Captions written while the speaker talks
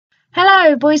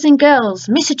Hello boys and girls,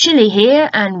 Miss Chili here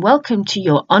and welcome to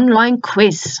your online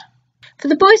quiz. For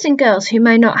the boys and girls who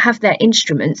may not have their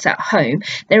instruments at home,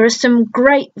 there are some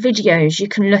great videos you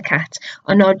can look at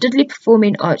on our Dudley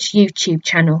Performing Arts YouTube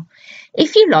channel.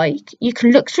 If you like, you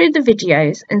can look through the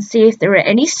videos and see if there are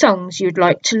any songs you'd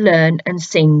like to learn and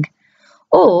sing,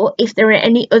 or if there are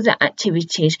any other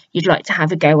activities you'd like to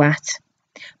have a go at.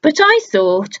 But I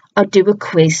thought I'd do a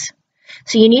quiz.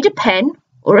 So you need a pen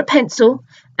or a pencil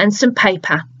and some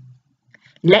paper.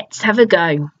 Let's have a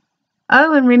go.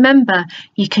 Oh, and remember,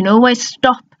 you can always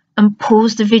stop and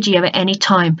pause the video at any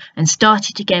time and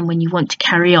start it again when you want to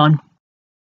carry on.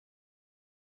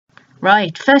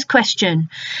 Right, first question.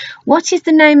 What is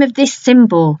the name of this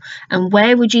symbol and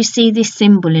where would you see this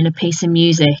symbol in a piece of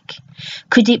music?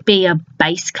 Could it be a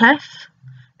bass clef,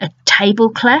 a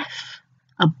table clef,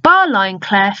 a bar line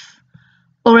clef,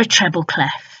 or a treble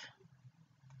clef?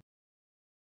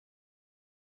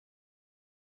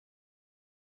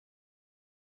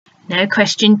 Now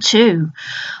question 2.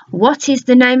 What is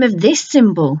the name of this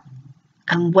symbol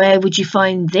and where would you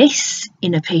find this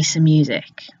in a piece of music?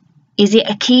 Is it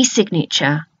a key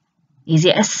signature? Is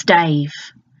it a stave?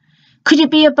 Could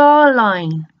it be a bar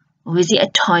line or is it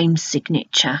a time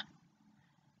signature?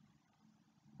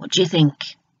 What do you think?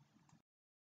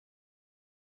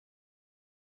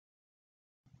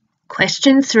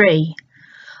 Question 3.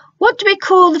 What do we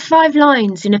call the 5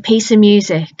 lines in a piece of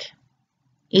music?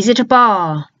 Is it a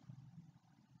bar?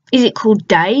 Is it called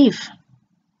Dave?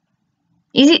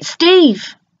 Is it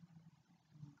Steve?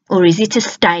 Or is it a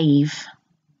stave?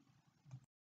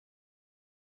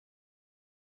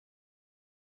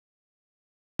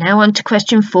 Now on to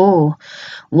question 4.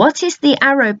 What is the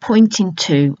arrow pointing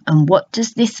to and what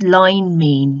does this line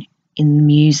mean in the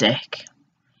music?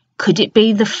 Could it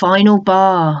be the final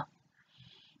bar?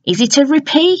 Is it a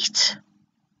repeat?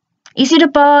 Is it a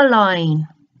bar line?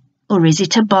 Or is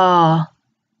it a bar?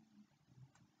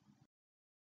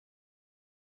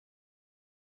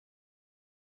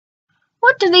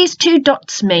 What do these 2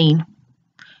 dots mean?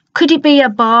 Could it be a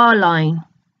bar line?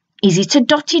 Is it a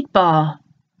dotted bar?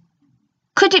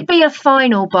 Could it be a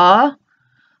final bar?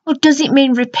 Or does it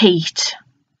mean repeat?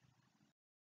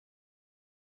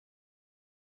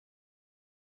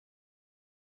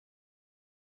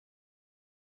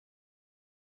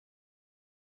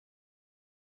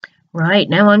 Right,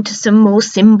 now on to some more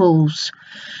symbols.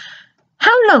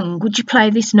 How long would you play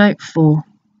this note for?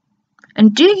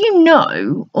 And do you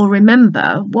know or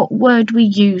remember what word we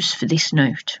use for this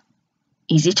note?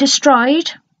 Is it a stride?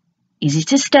 Is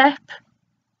it a step?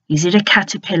 Is it a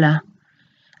caterpillar?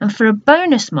 And for a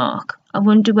bonus mark, I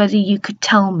wonder whether you could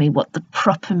tell me what the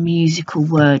proper musical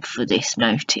word for this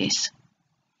note is.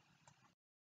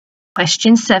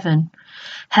 Question 7.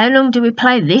 How long do we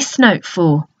play this note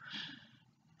for?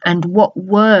 And what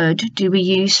word do we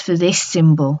use for this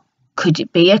symbol? Could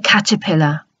it be a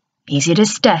caterpillar? Is it a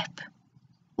step?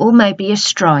 Or maybe a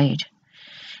stride?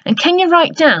 And can you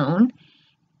write down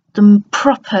the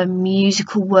proper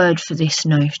musical word for this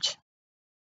note?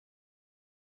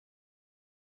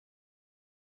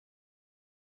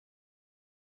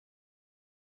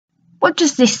 What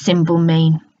does this symbol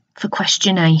mean for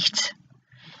question 8?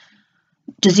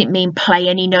 Does it mean play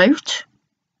any note?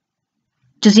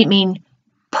 Does it mean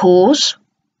pause?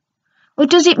 Or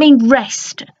does it mean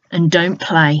rest and don't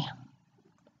play?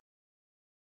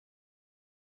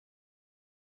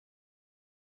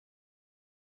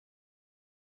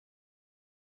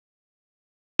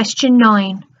 Question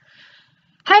 9.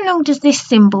 How long does this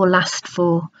symbol last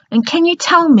for? And can you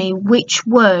tell me which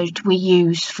word we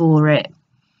use for it?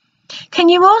 Can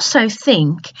you also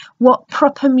think what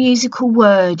proper musical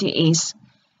word it is?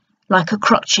 Like a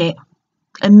crotchet,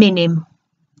 a minim,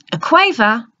 a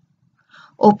quaver,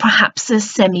 or perhaps a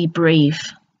semi-breve?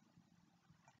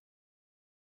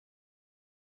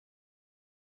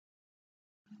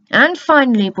 And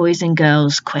finally, boys and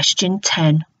girls, question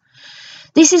 10.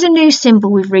 This is a new symbol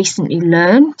we've recently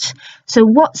learnt. So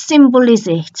what symbol is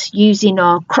it using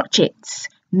our crotchets,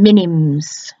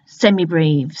 minims,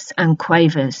 semi-breves and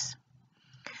quavers?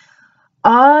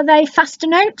 Are they faster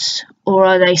notes or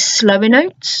are they slower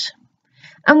notes?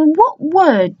 And what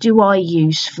word do I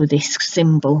use for this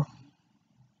symbol?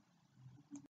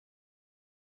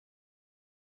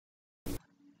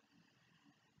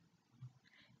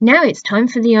 Now it's time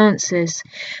for the answers.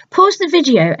 Pause the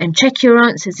video and check your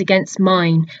answers against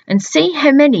mine and see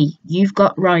how many you've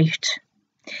got right.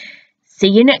 See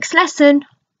you next lesson.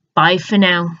 Bye for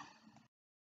now.